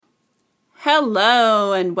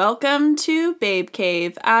Hello and welcome to Babe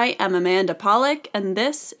Cave. I am Amanda Pollock and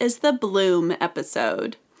this is the Bloom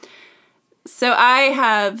episode. So I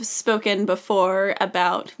have spoken before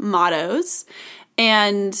about mottos,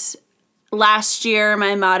 and last year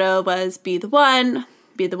my motto was be the one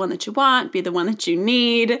that you want, be the one that you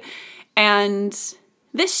need. And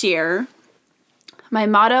this year my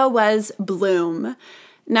motto was bloom.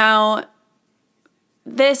 Now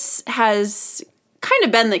this has kind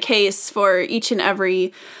of been the case for each and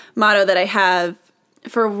every motto that I have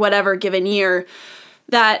for whatever given year,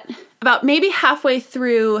 that about maybe halfway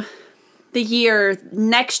through the year,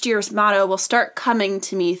 next year's motto will start coming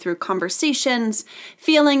to me through conversations,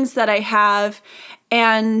 feelings that I have,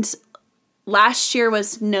 and last year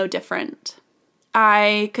was no different.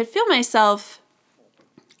 I could feel myself,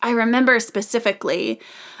 I remember specifically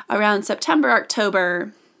around September,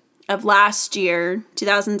 October of last year,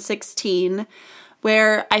 2016,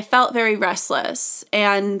 where I felt very restless,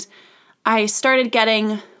 and I started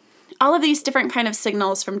getting all of these different kind of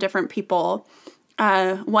signals from different people.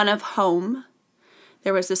 One of home.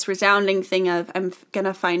 There was this resounding thing of I'm going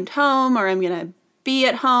to find home, or I'm going to be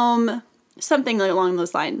at home, something along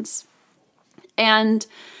those lines. And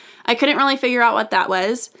I couldn't really figure out what that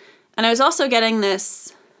was. And I was also getting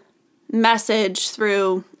this message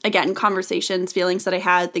through, again, conversations, feelings that I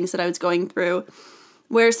had, things that I was going through,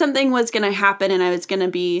 where something was going to happen and I was going to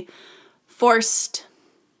be forced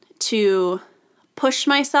to push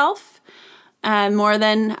myself more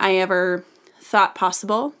than I ever thought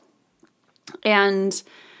possible. And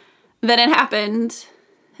then it happened,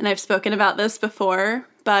 and I've spoken about this before,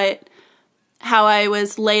 but how I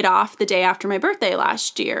was laid off the day after my birthday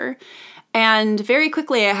last year. And very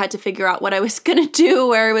quickly I had to figure out what I was going to do,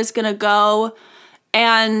 where I was going to go.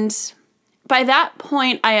 And by that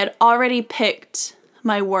point, I had already picked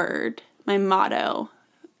my word, my motto,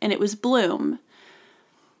 and it was bloom.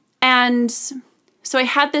 And so I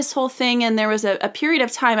had this whole thing, and there was a period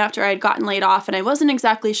of time after I had gotten laid off, and I wasn't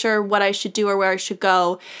exactly sure what I should do or where I should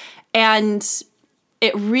go. And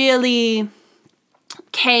it really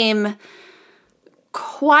came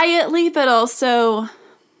quietly, but also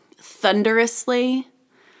thunderously,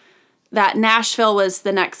 that Nashville was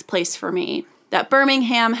the next place for me. That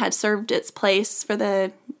Birmingham had served its place for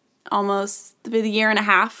the year and a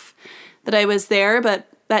half that I was there, but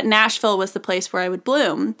that Nashville was the place where I would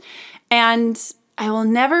bloom. And I will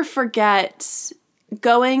never forget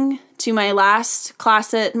going to my last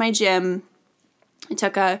class at my gym. I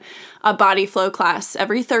took a body flow class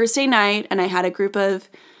every Thursday night, and I had a group of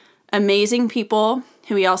amazing people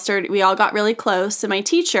who we all got really close. And my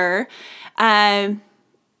teacher, we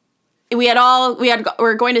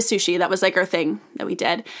were going to sushi. That was like our thing that we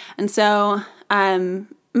did. And so,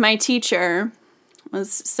 my teacher was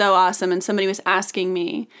so awesome, and somebody was asking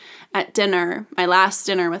me at dinner, my last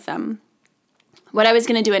dinner with them, what I was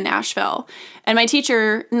going to do in Nashville. And my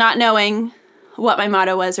teacher, not knowing what my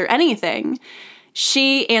motto was or anything,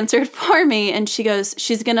 she answered for me, and she goes,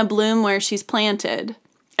 she's going to bloom where she's planted.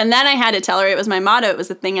 And then I had to tell her it was my motto. It was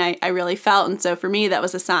the thing I really felt. And so for me, that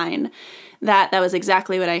was a sign that was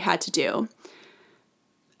exactly what I had to do.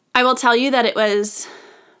 I will tell you that it was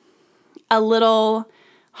a little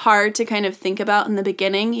hard to kind of think about in the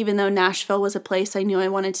beginning, even though Nashville was a place I knew I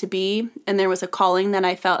wanted to be, and there was a calling that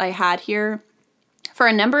I felt I had here for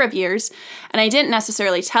a number of years, and I didn't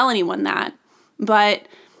necessarily tell anyone that, but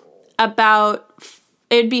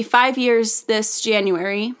it'd be 5 years this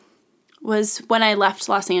January was when I left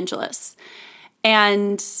Los Angeles,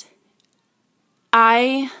 and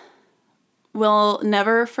I will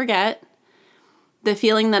never forget the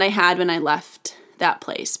feeling that I had when I left that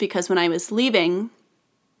place, because when I was leaving,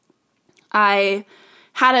 I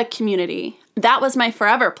had a community. That was my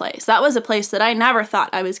forever place. That was a place that I never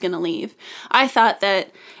thought I was going to leave. I thought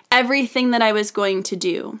that everything that I was going to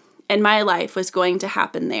do in my life was going to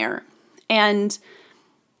happen there. And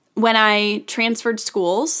when I transferred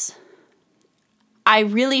schools, I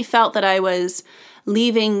really felt that I was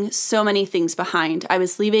leaving so many things behind. I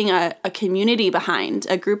was leaving a community behind,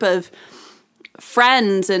 a group of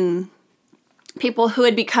friends and people who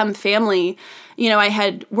had become family. You know, I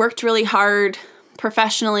had worked really hard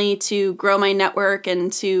professionally to grow my network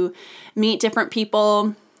and to meet different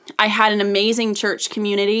people. I had an amazing church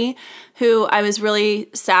community who I was really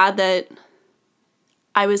sad that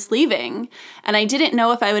I was leaving, and I didn't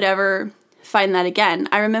know if I would ever find that again.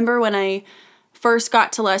 I remember when I first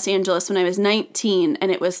got to Los Angeles when I was 19, and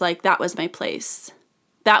it was like that was my place.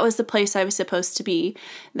 That was the place I was supposed to be,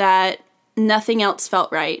 that nothing else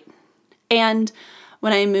felt right. And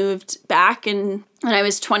when I moved back and when I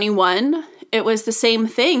was 21, it was the same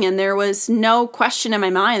thing, and there was no question in my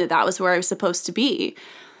mind that that was where I was supposed to be.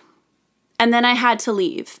 And then I had to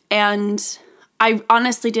leave, and I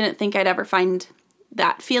honestly didn't think I'd ever find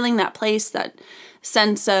that feeling, that place, that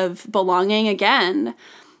sense of belonging again.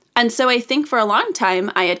 And so I think for a long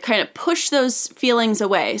time, I had kind of pushed those feelings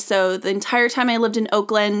away. So the entire time I lived in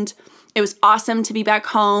Oakland, it was awesome to be back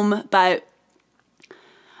home, but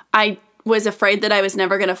I was afraid that I was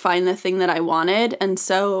never going to find the thing that I wanted. And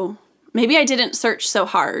so maybe I didn't search so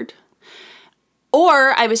hard.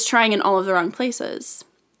 Or I was trying in all of the wrong places.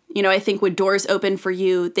 You know, I think when doors open for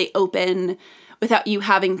you, they open without you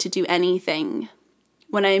having to do anything.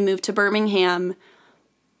 When I moved to Birmingham,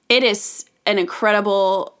 it is an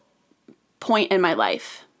incredible point in my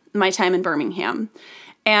life, my time in Birmingham,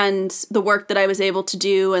 and the work that I was able to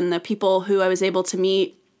do and the people who I was able to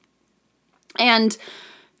meet and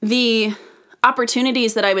the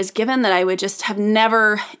opportunities that I was given that I would just have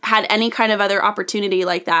never had any kind of other opportunity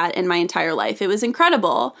like that in my entire life. It was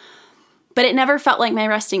incredible, but it never felt like my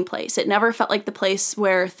resting place. It never felt like the place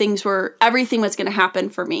where everything was going to happen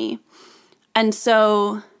for me. And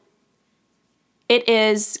so it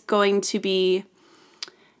is going to be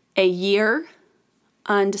a year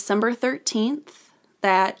on December 13th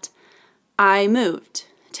that I moved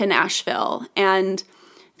to Nashville, and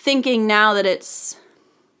thinking now that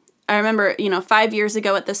I remember, 5 years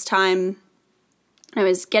ago at this time, I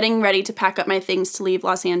was getting ready to pack up my things to leave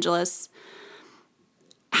Los Angeles,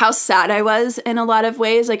 how sad I was in a lot of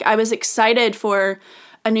ways. Like, I was excited for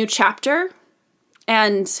a new chapter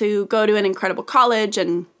and to go to an incredible college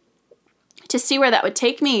and to see where that would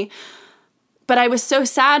take me. But I was so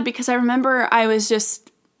sad because I remember I was just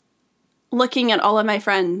looking at all of my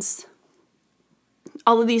friends,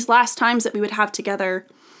 all of these last times that we would have together.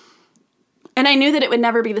 And I knew that it would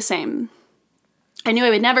never be the same. I knew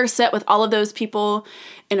I would never sit with all of those people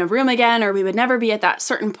in a room again, or we would never be at that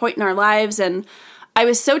certain point in our lives. And I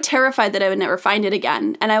was so terrified that I would never find it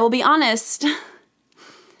again. And I will be honest,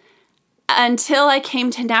 until I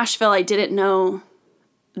came to Nashville, I didn't know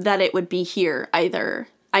that it would be here either.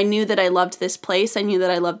 I knew that I loved this place. I knew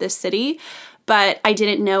that I loved this city, but I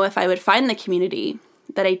didn't know if I would find the community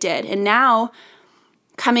that I did. And now,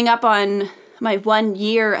 coming up on my 1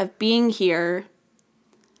 year of being here,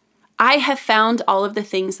 I have found all of the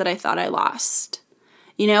things that I thought I lost.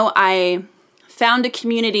 I found a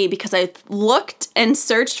community because I looked and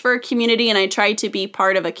searched for a community, and I tried to be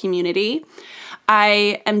part of a community.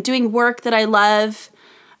 I am doing work that I love.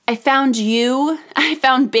 I found you. I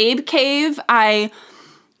found Babe Cave. I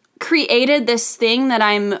created this thing that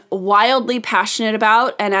I'm wildly passionate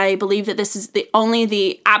about, and I believe that this is only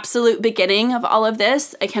the absolute beginning of all of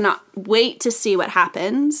this. I cannot wait to see what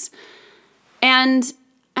happens. And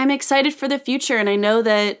I'm excited for the future, and I know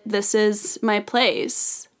that this is my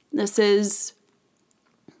place. This is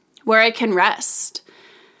where I can rest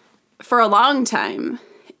for a long time.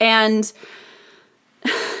 And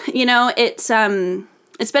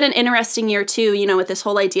it's been an interesting year too, with this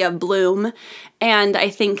whole idea of bloom. And I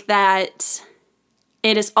think that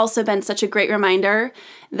it has also been such a great reminder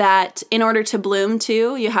that in order to bloom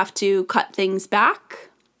too, you have to cut things back.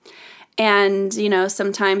 And,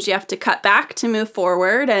 sometimes you have to cut back to move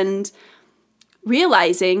forward, and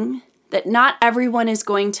realizing that not everyone is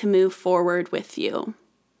going to move forward with you.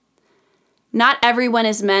 Not everyone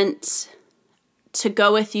is meant to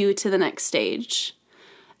go with you to the next stage.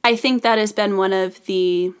 I think that has been one of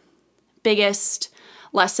the biggest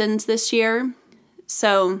lessons this year.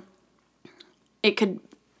 So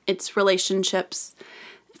it's relationships,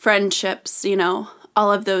 friendships,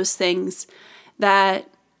 all of those things that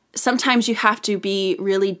sometimes you have to be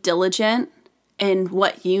really diligent in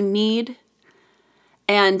what you need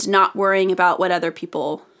and not worrying about what other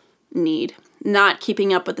people need. Not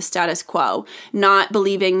keeping up with the status quo, not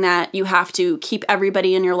believing that you have to keep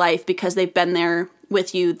everybody in your life because they've been there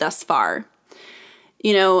with you thus far.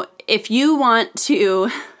 If you want to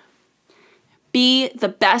be the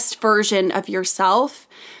best version of yourself,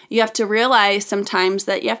 you have to realize sometimes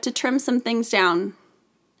that you have to trim some things down.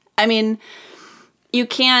 I mean, you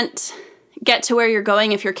can't get to where you're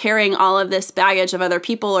going if you're carrying all of this baggage of other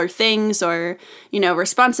people or things or,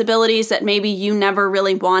 responsibilities that maybe you never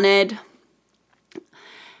really wanted.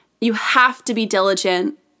 You have to be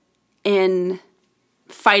diligent in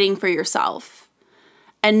fighting for yourself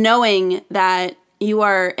and knowing that you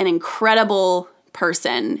are an incredible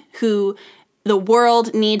person who the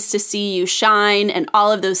world needs to see you shine and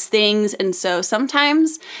all of those things. And so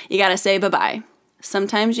sometimes you got to say bye-bye.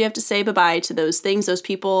 Sometimes you have to say bye-bye to those things, those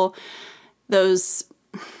people, those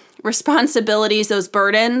responsibilities, those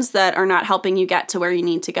burdens that are not helping you get to where you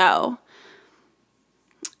need to go.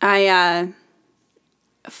 I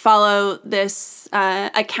follow this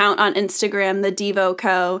account on Instagram, the Devo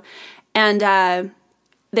Co. And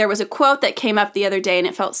there was a quote that came up the other day, and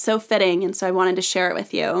it felt so fitting, and so I wanted to share it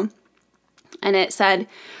with you. And it said,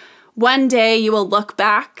 "One day you will look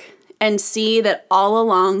back and see that all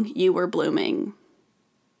along you were blooming."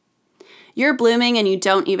 You're blooming and you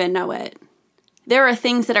don't even know it. There are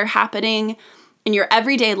things that are happening in your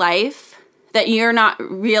everyday life that you're not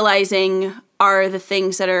realizing are the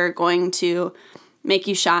things that are going to make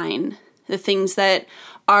you shine, the things that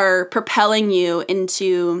are propelling you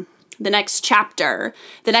into the next chapter,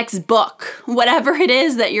 the next book, whatever it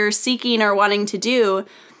is that you're seeking or wanting to do,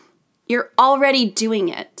 you're already doing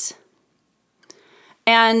it.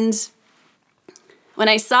 And when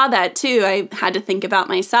I saw that too, I had to think about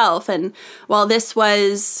myself. And while this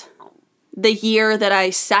was the year that I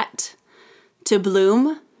set to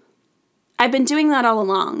bloom, I've been doing that all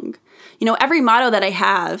along. You know, every motto that I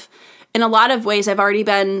have, in a lot of ways, I've already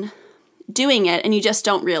been doing it, and you just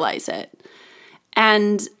don't realize it.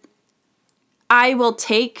 And I will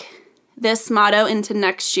take this motto into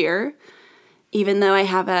next year, even though I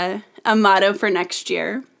have a motto for next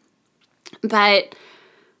year. But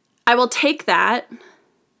I will take that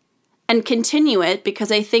and continue it,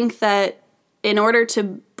 because I think that in order to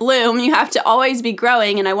bloom, you have to always be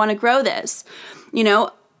growing, and I want to grow this. You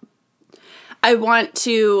know, I want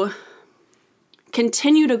to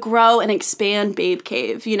continue to grow and expand Babe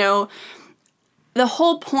Cave. You know, the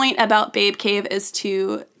whole point about Babe Cave is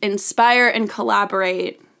to inspire and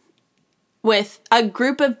collaborate with a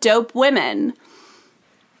group of dope women.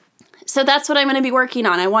 So that's what I'm going to be working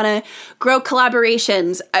on. I want to grow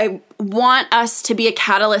collaborations. I want us to be a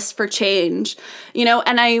catalyst for change, you know,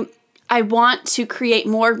 and I want to create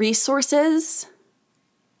more resources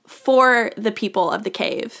for the people of the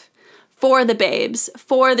cave, for the babes,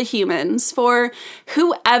 for the humans, for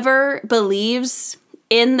whoever believes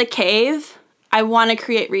in the cave. I want to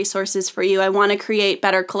create resources for you. I want to create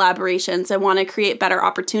better collaborations. I want to create better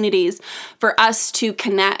opportunities for us to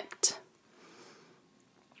connect.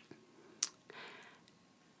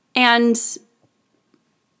 And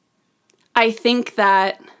I think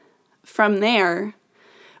that from there,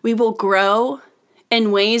 we will grow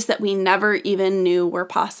in ways that we never even knew were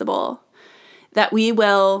possible. That we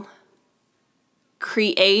will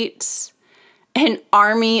create an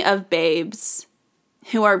army of babes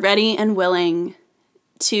who are ready and willing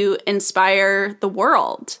to inspire the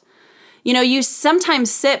world. You know, you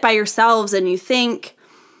sometimes sit by yourselves and you think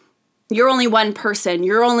you're only one person,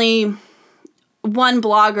 you're only one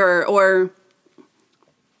blogger or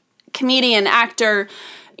comedian, actor,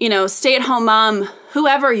 you know, stay-at-home mom,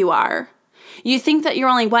 whoever you are. You think that you're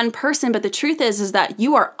only one person, but the truth is that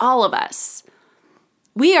you are all of us.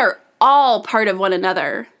 We are all part of one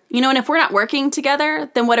another. You know, and if we're not working together,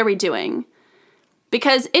 then what are we doing?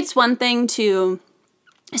 Because it's one thing to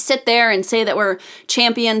sit there and say that we're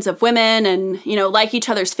champions of women and, you know, like each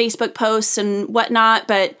other's Facebook posts and whatnot,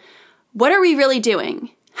 but what are we really doing?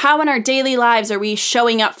 How in our daily lives are we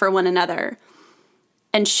showing up for one another?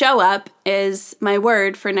 And show up is my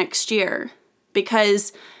word for next year,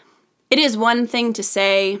 because it is one thing to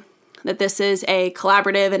say that this is a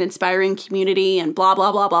collaborative and inspiring community and blah,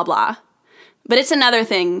 blah, blah, blah, blah. But it's another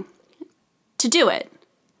thing to do it.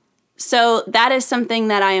 So that is something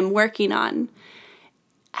that I am working on.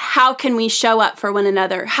 How can we show up for one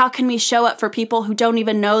another? How can we show up for people who don't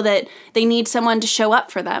even know that they need someone to show up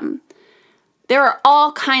for them? There are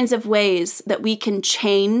all kinds of ways that we can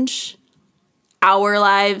change our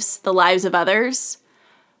lives, the lives of others,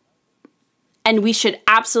 and we should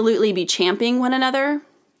absolutely be championing one another.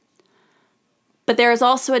 But there is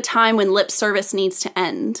also a time when lip service needs to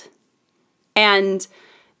end. And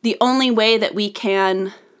the only way that we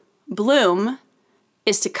can bloom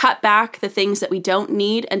is to cut back the things that we don't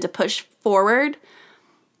need and to push forward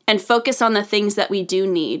and focus on the things that we do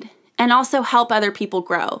need, and also help other people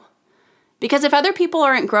grow. Because if other people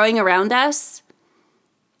aren't growing around us,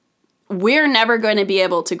 we're never going to be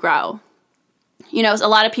able to grow. You know, a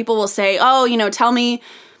lot of people will say, oh, you know, tell me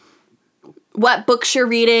what books you're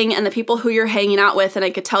reading and the people who you're hanging out with, and I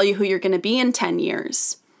could tell you who you're going to be in 10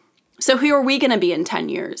 years. So who are we going to be in 10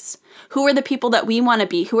 years? Who are the people that we want to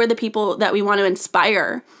be? Who are the people that we want to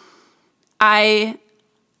inspire? I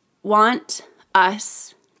want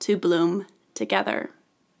us to bloom together.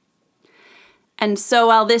 And so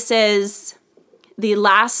while this is the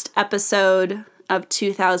last episode of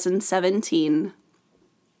 2017,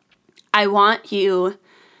 I want you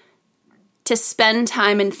to spend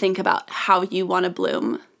time and think about how you want to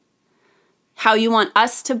bloom, how you want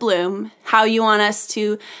us to bloom, how you want us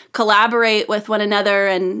to collaborate with one another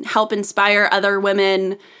and help inspire other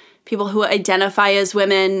women people who identify as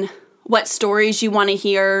women, what stories you want to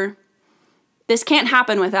hear. This can't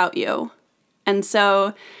happen without you. And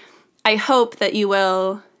so I hope that you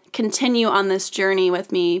will continue on this journey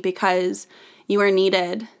with me because you are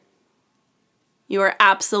needed. You are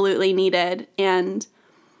absolutely needed. And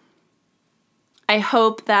I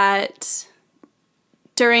hope that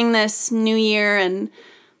during this new year and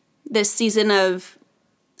this season of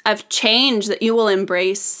change that you will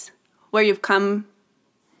embrace where you've come,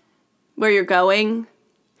 where you're going.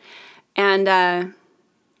 And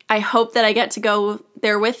I hope that I get to go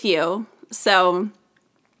there with you. So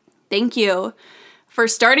thank you for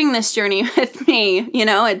starting this journey with me. You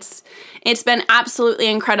know, it's been absolutely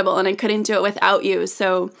incredible and I couldn't do it without you.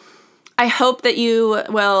 So I hope that you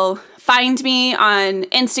will find me on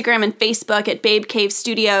Instagram and Facebook at Babe Cave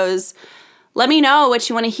Studios. Let me know what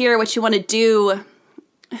you want to hear, what you want to do.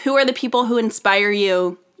 Who are the people who inspire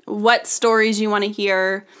you? What stories you want to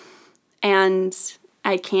hear? And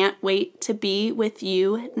I can't wait to be with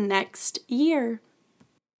you next year.